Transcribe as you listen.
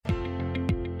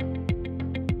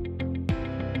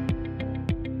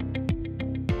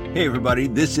Hey everybody,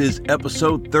 this is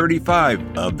episode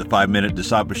 35 of the 5-Minute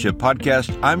Discipleship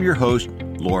Podcast. I'm your host,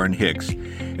 Lauren Hicks.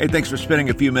 Hey, thanks for spending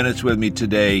a few minutes with me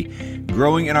today.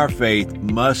 Growing in our faith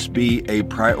must be a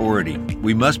priority.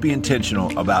 We must be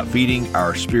intentional about feeding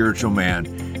our spiritual man,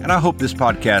 and I hope this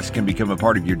podcast can become a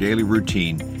part of your daily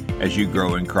routine as you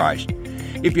grow in Christ.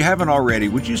 If you haven't already,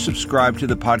 would you subscribe to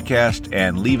the podcast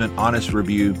and leave an honest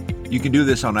review? You can do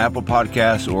this on Apple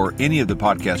Podcasts or any of the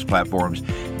podcast platforms.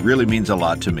 It really means a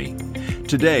lot to me.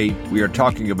 Today, we are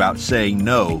talking about saying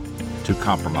no to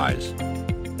compromise.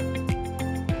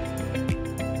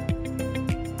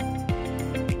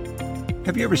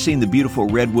 Have you ever seen the beautiful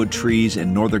redwood trees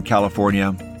in Northern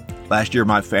California? Last year,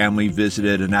 my family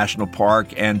visited a national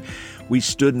park and we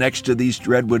stood next to these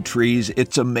redwood trees.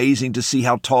 It's amazing to see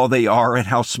how tall they are and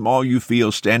how small you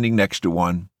feel standing next to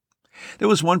one. There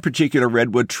was one particular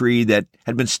redwood tree that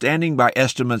had been standing by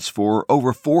estimates for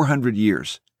over 400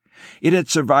 years. It had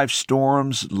survived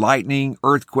storms, lightning,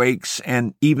 earthquakes,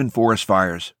 and even forest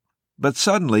fires. But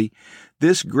suddenly,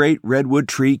 this great redwood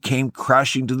tree came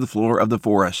crashing to the floor of the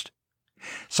forest.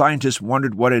 Scientists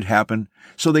wondered what had happened,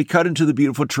 so they cut into the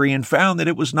beautiful tree and found that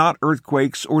it was not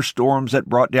earthquakes or storms that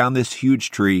brought down this huge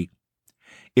tree.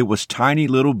 It was tiny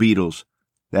little beetles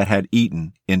that had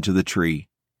eaten into the tree.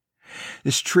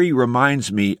 This tree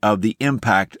reminds me of the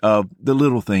impact of the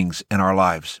little things in our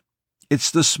lives. It's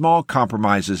the small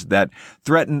compromises that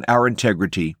threaten our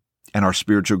integrity and our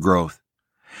spiritual growth.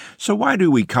 So why do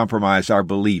we compromise our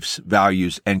beliefs,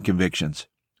 values, and convictions?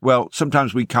 Well,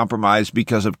 sometimes we compromise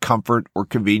because of comfort or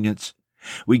convenience.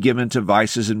 We give in to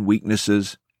vices and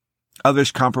weaknesses.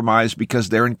 Others compromise because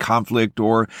they're in conflict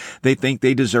or they think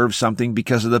they deserve something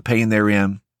because of the pain they're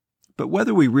in. But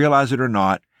whether we realize it or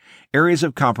not, areas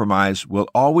of compromise will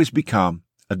always become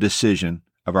a decision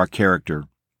of our character.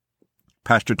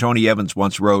 Pastor Tony Evans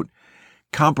once wrote,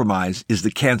 "Compromise is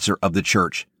the cancer of the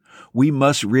church. We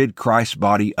must rid Christ's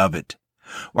body of it."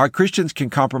 While Christians can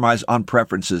compromise on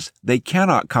preferences, they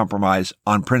cannot compromise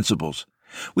on principles.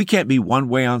 We can't be one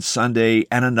way on Sunday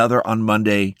and another on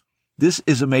Monday. This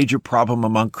is a major problem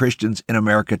among Christians in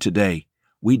America today.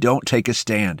 We don't take a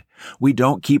stand. We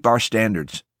don't keep our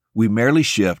standards. We merely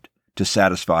shift to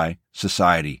satisfy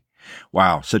society.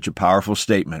 Wow, such a powerful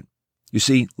statement. You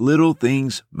see, little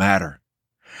things matter.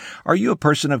 Are you a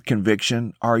person of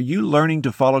conviction? Are you learning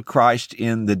to follow Christ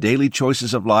in the daily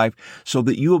choices of life so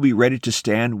that you will be ready to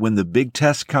stand when the big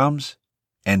test comes?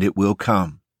 And it will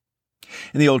come.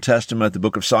 In the Old Testament, the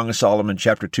book of Song of Solomon,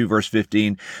 chapter 2, verse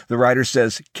 15, the writer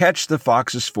says, "Catch the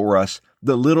foxes for us,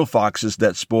 the little foxes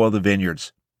that spoil the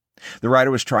vineyards." The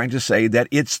writer was trying to say that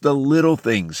it's the little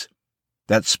things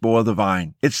that spoil the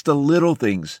vine. It's the little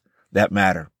things that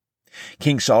matter.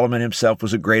 King Solomon himself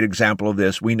was a great example of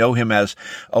this. We know him as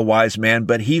a wise man,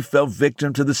 but he fell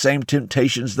victim to the same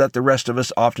temptations that the rest of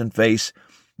us often face,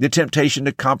 the temptation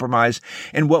to compromise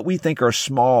in what we think are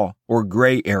small or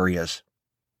gray areas.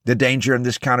 The danger in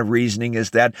this kind of reasoning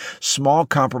is that small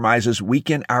compromises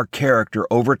weaken our character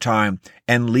over time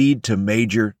and lead to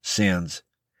major sins.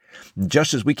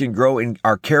 Just as we can grow in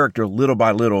our character little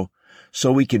by little, so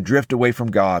we can drift away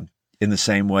from God in the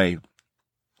same way.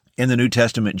 In the New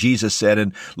Testament, Jesus said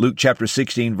in Luke chapter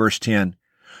 16, verse 10,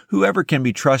 "Whoever can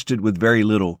be trusted with very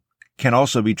little can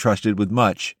also be trusted with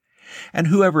much, and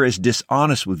whoever is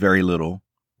dishonest with very little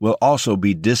will also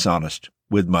be dishonest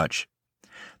with much."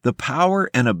 The power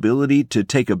and ability to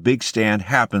take a big stand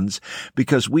happens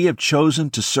because we have chosen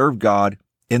to serve God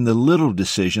in the little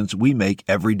decisions we make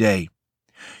every day.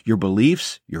 Your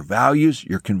beliefs, your values,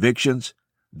 your convictions,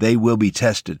 they will be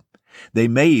tested. They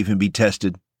may even be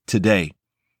tested today.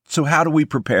 So how do we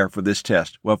prepare for this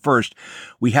test? Well, first,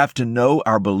 we have to know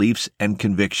our beliefs and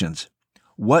convictions.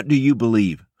 What do you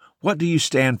believe? What do you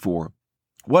stand for?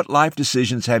 What life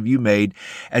decisions have you made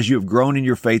as you have grown in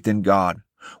your faith in God?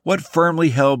 What firmly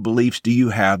held beliefs do you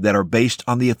have that are based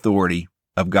on the authority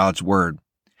of God's Word?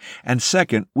 And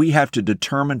second, we have to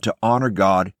determine to honor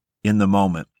God in the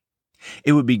moment.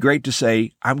 It would be great to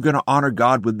say, "I'm going to honor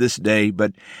God with this day,"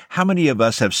 but how many of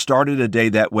us have started a day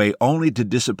that way only to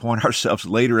disappoint ourselves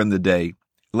later in the day?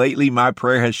 Lately, my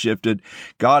prayer has shifted,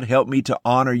 "God, help me to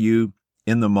honor you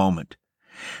in the moment."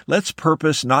 Let's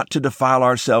purpose not to defile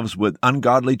ourselves with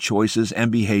ungodly choices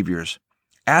and behaviors.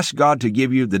 Ask God to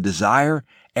give you the desire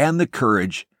and the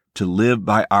courage to live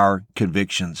by our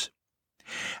convictions.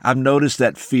 I've noticed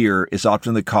that fear is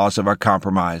often the cause of our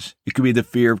compromise. It could be the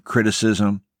fear of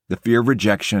criticism, the fear of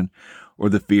rejection, or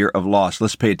the fear of loss.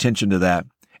 Let's pay attention to that.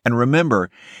 And remember,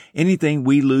 anything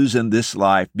we lose in this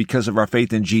life because of our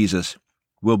faith in Jesus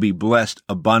will be blessed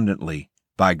abundantly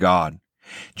by God.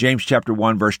 James chapter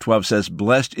 1 verse 12 says,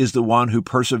 "Blessed is the one who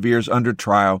perseveres under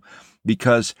trial,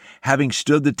 because having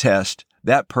stood the test,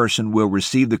 that person will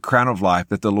receive the crown of life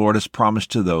that the Lord has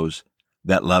promised to those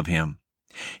that love him."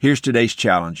 Here's today's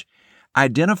challenge.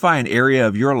 Identify an area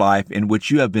of your life in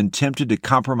which you have been tempted to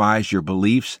compromise your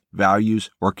beliefs, values,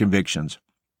 or convictions.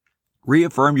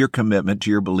 Reaffirm your commitment to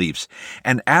your beliefs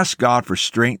and ask God for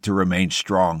strength to remain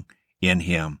strong in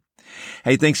Him.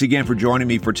 Hey, thanks again for joining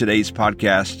me for today's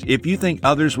podcast. If you think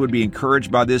others would be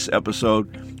encouraged by this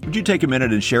episode, would you take a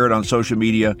minute and share it on social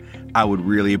media? I would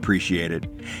really appreciate it.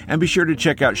 And be sure to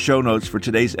check out show notes for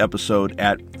today's episode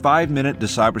at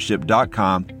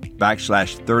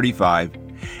 5minutediscipleship.com/35.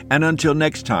 And until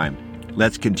next time,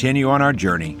 let's continue on our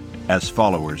journey as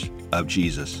followers of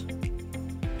Jesus.